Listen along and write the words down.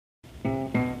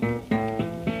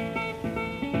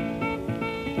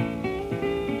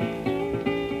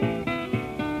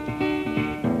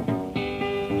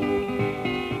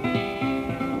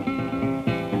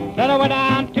Said I went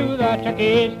down to the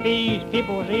turkeys, these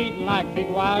people was eating like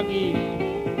big wild geese.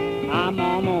 I'm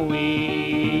on my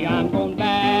way, I'm going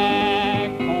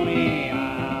back, Coney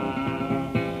Island.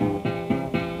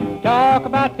 Talk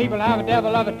about people have a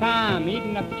devil of a time,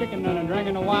 eating up chicken and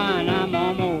drinking the wine. I'm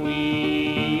on my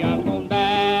way, I'm going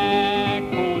back,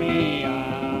 Coney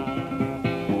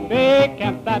Island. Big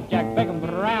camp flapjack, bacon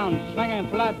brown, slinging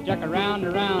flapjack around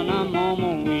and around. I'm on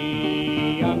my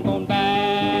way, I'm going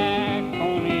back,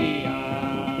 Coney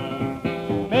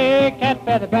Island. Big cat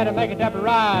feather better make it up a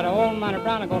ride. Old Miner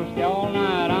Brown, I'm gonna stay all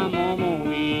night. I'm on my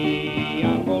way,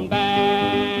 I'm going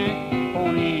back,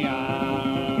 Coney Island.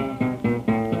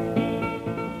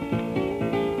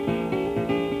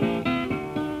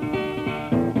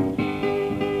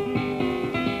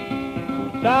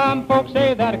 Some folks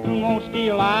say that a coon won't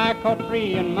steal. I caught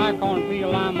three in my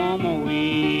cornfield. I'm on my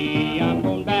way, I'm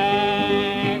going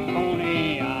back,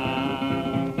 Coney Island.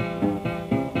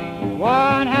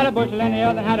 One had a bushel and the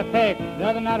other had a peck. The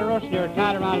other had a roast deer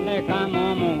tied around his neck. I'm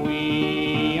on my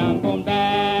way, I'm going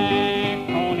back,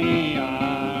 Coney Island.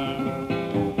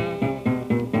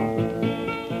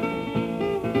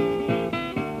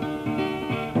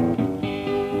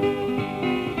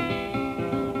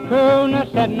 Coon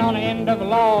sitting on the end of a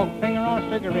log, finger on a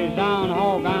trigger, his on a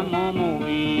hog. I'm on my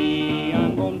way,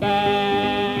 I'm going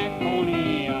back,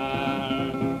 Coney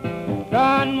Island.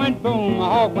 Gun went boom, a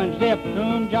hog went zip,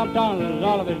 Coon jumped on it, lose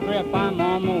all of his grip. I'm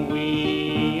on my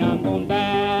way, I'm going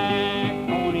back,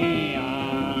 Coney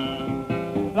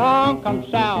Island. Long comes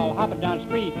Sal, hopping down the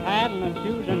street, paddling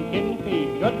shoes and kidney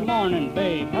feet. Good morning,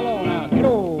 babe. Hello now, get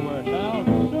over, Sal.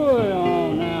 Sure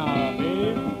on now,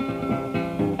 babe.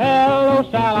 Hello,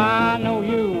 Sal, I know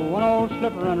you. One old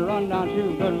slipper and a run-down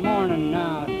shoe. Good morning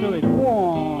now, Suey. Go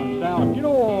on, Sal, get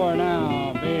over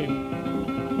now, babe.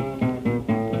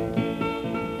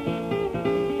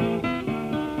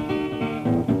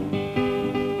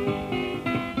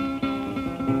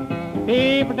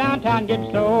 People downtown get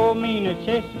so mean, they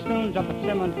chase the spoons up a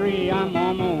cinnamon tree. I'm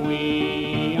on my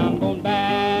way, I'm going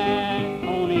back,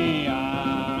 Coney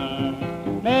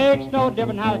Island. Makes no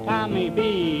difference how the time may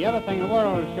be, everything in the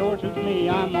world sure suits me.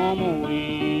 I'm on my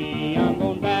way, I'm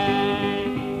going back,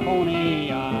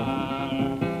 Coney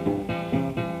Island.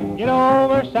 Get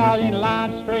over, Sally, and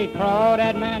line straight, crawl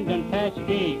that man done past the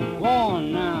gate. Go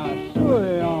on now,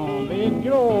 sway on, babe,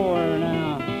 get over now.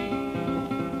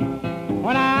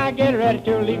 When I get ready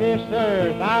to leave this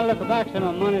earth, I look back and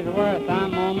my money's worth.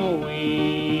 I'm on my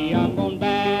way, I'm going